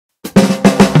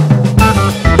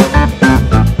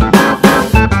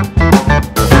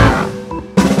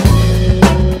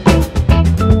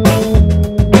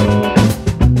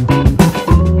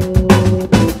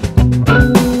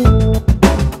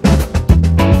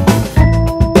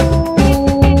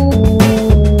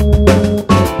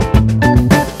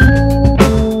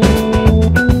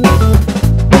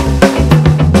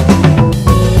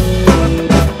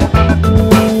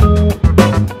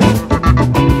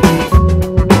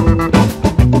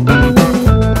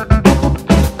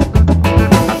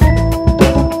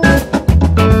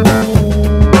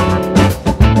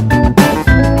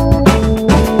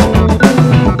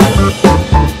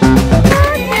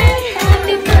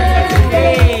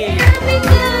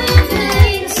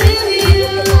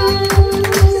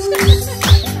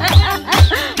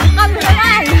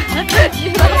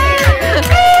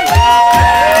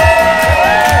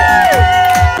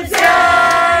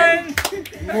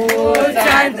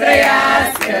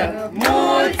trăiască,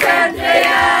 mulți ani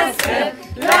trăiască,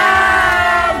 la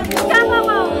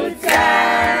mulți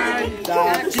ani.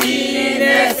 Dar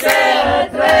cine să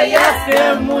trăiască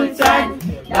mulți ani,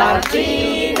 dar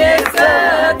cine să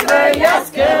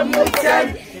trăiască mulți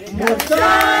ani, mulți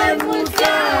ani, mulți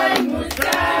ani, mulți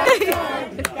ani,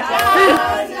 să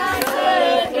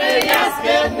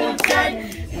trăiască mulți ani,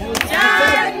 mulți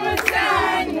ani, mulți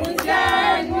ani, mulți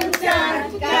ani, mulți ani,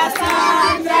 ca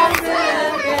Sandra să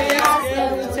trăiască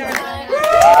mulți ani.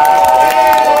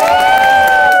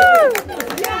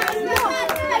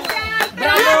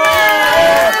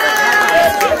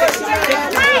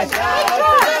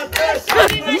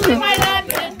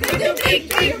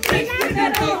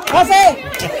 Cassie!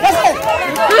 Cassie!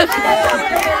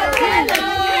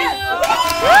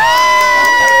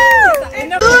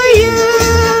 To you!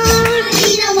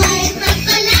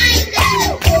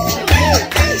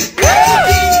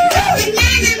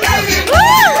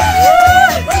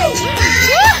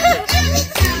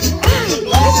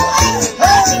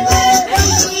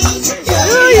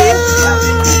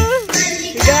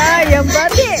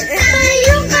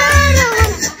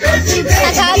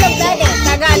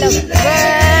 Tagalog.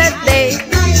 Birthday.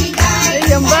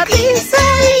 Yung bati sa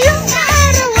iyong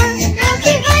arawan.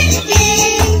 Happy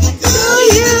birthday to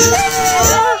you.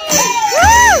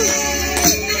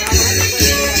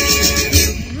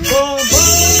 Woo!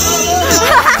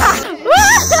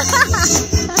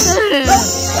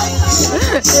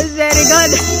 It's very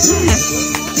good.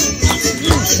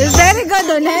 It's very good,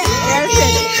 don't it?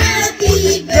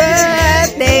 Happy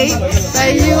birthday sa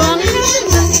iyong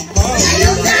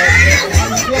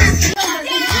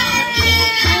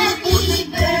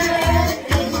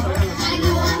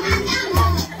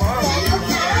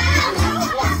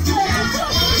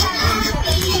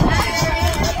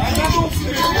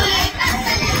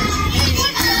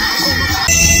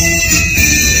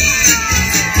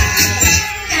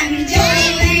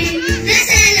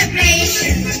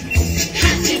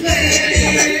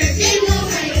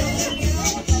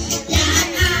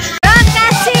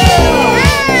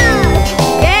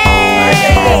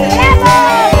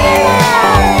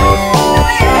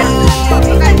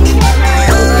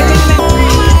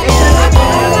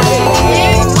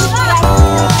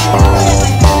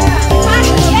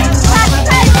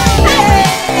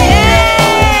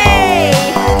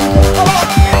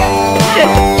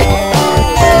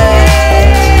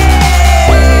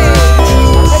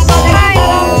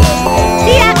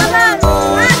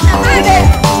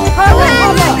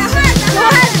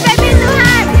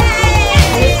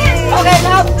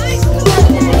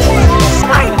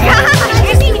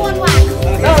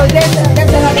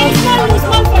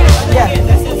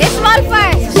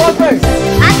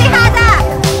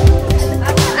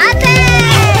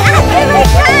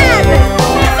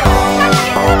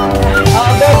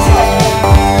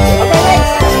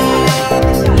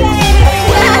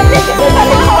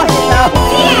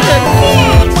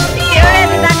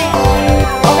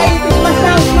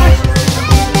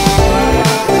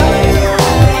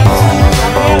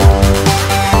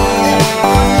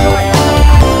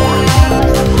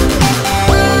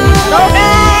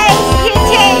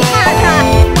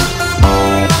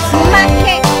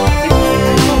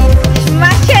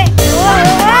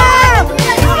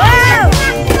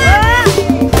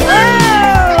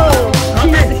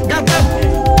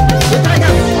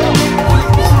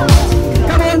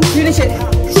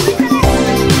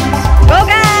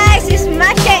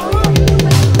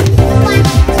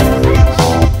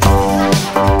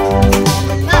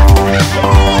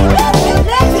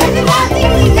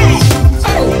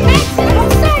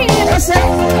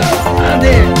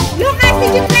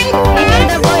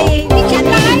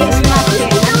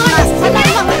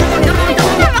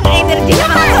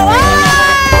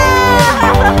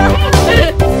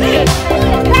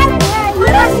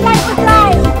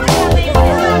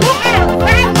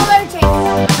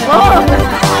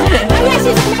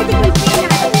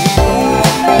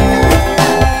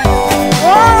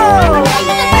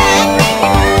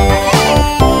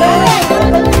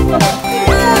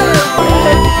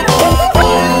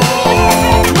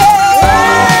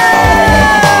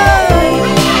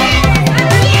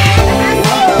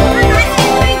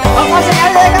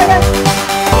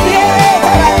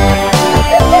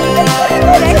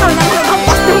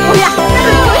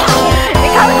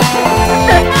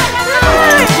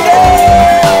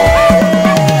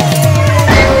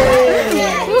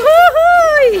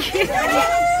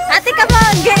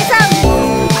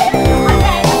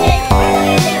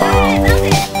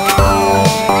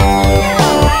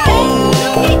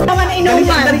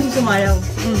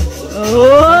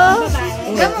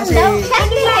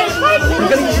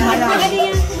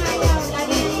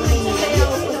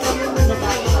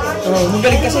Oh,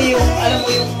 magaling kasi yung, alam mo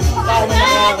yung tao na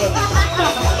nakakot.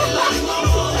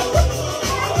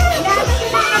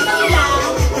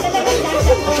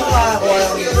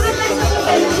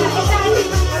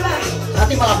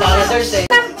 Ating mga brothers eh.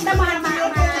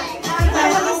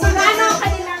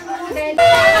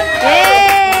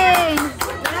 Yay!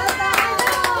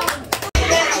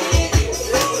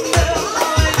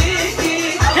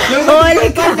 Huli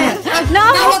ka! No,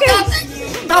 okay!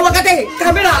 Tawag ka te!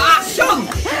 Camera! Action!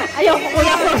 Ayoko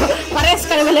kuya ko. Pares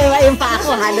ka naman yung pa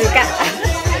ako. Haloy ka.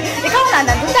 Ikaw na,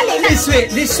 nandun. Dali na. This way!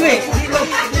 This way!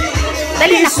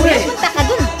 Dali na kuya. Punta ka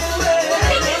dun.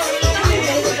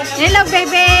 Hello,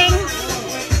 baby!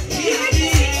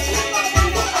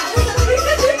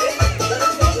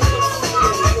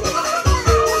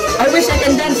 I wish I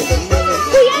can dance!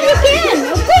 Kuya, you can!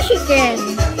 Of course you can!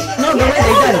 No, go ahead,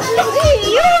 I dance!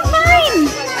 You're fine!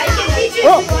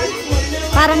 Oh!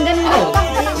 Parang ganun lang.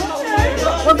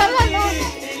 Huwag ka mo, no?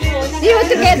 You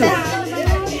together.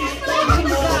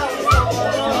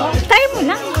 Try mo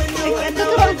lang.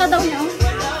 Tuturuan ka daw niya.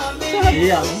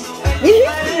 Yeah.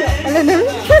 Alam na.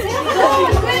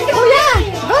 Kuya!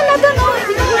 Go na doon, oh!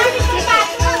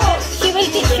 She will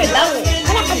teach you daw.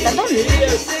 Malakad na doon.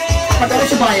 Pag ako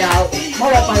sumayaw,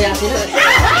 mawapaya sila.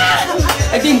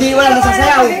 Ay, hindi, wala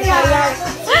nasasayaw.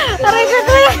 Aray ka,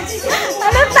 kuya.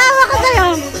 Anong tawa ka sa'yo?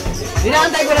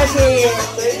 Dinaantay ko na si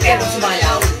Edo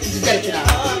sumayaw. Diretso na.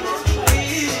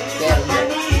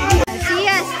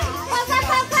 Yes. Papa,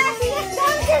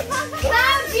 yes,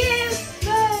 dancing.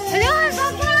 Hello,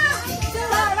 Papa.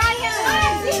 Ryan.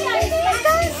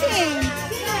 Dancing.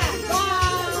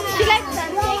 She likes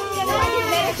dancing. She's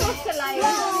very socialized.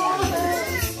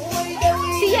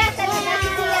 Siya talaga,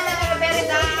 very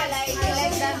socialized. She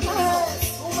likes dancing.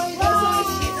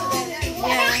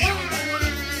 Yeah.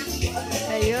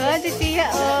 Ayun, si Tia,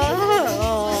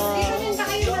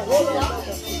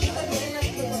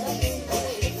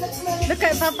 Look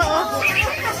at Papa,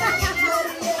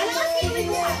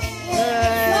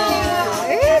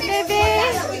 baby.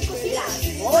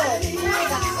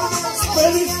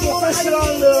 Spanish professional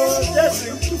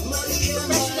dancing.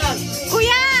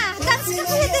 Kuya, dance ka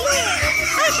kuya, dali.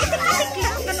 Ay, pitik-pitik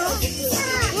lang ka, no?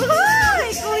 Uy,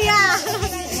 kuya.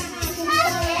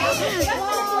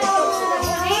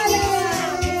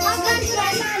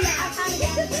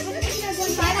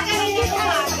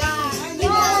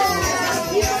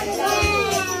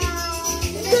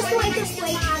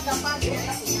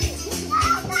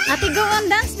 Ate, go on,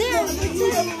 dance there.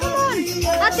 Come on.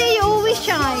 Ate, you always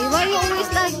shy. Why you always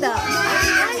like that?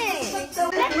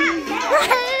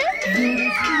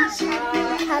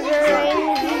 Have a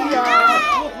rainy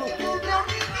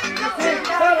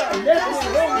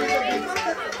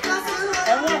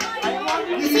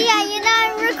See, you know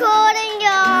I'm recording,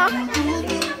 y'all.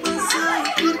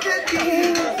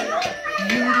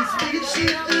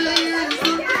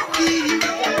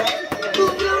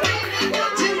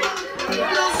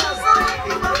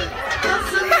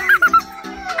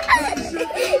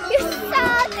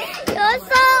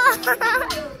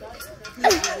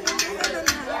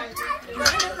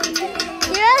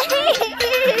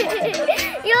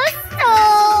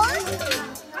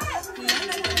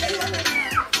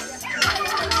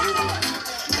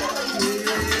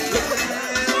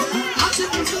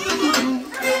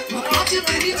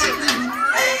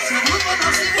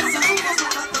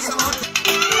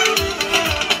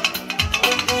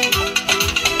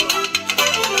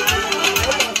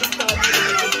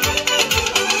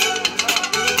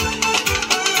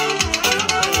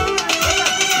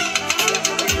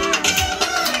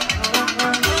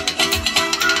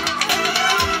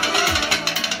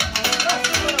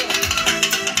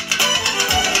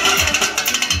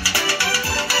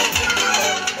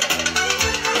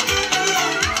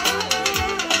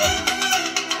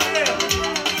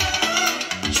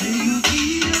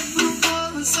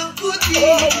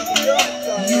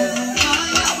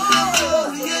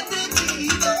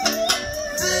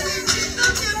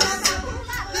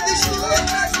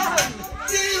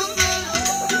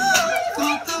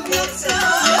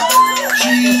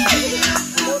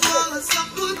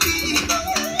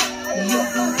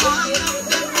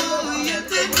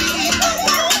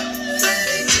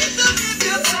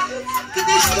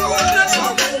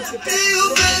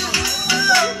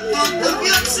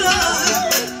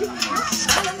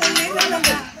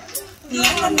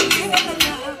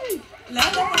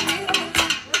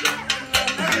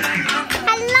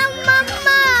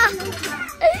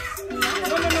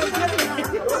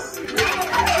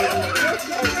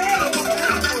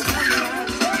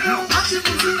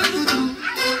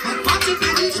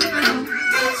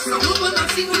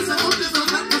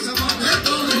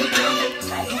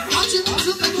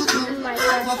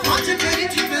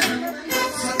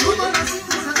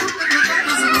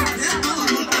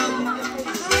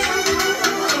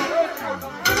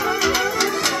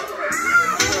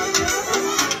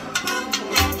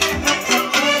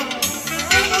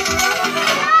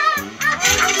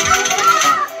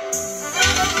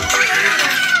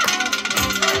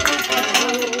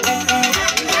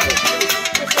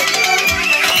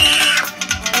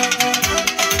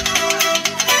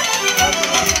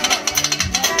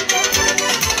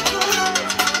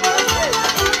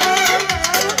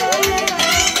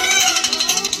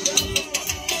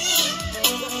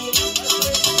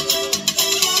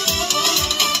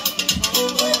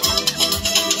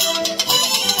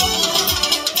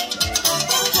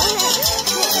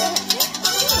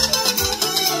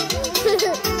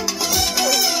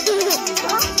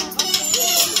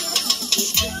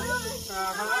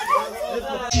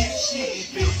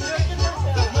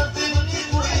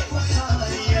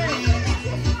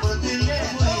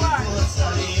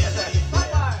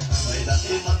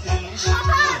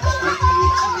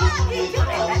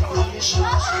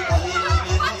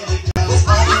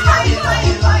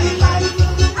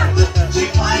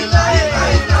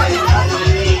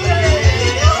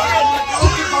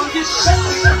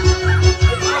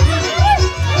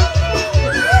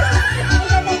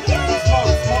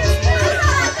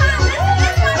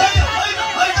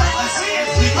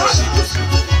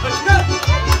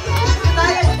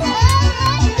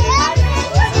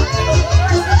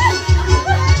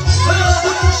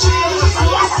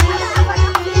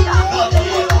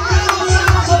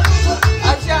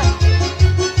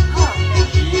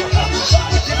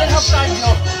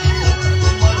 Cassie.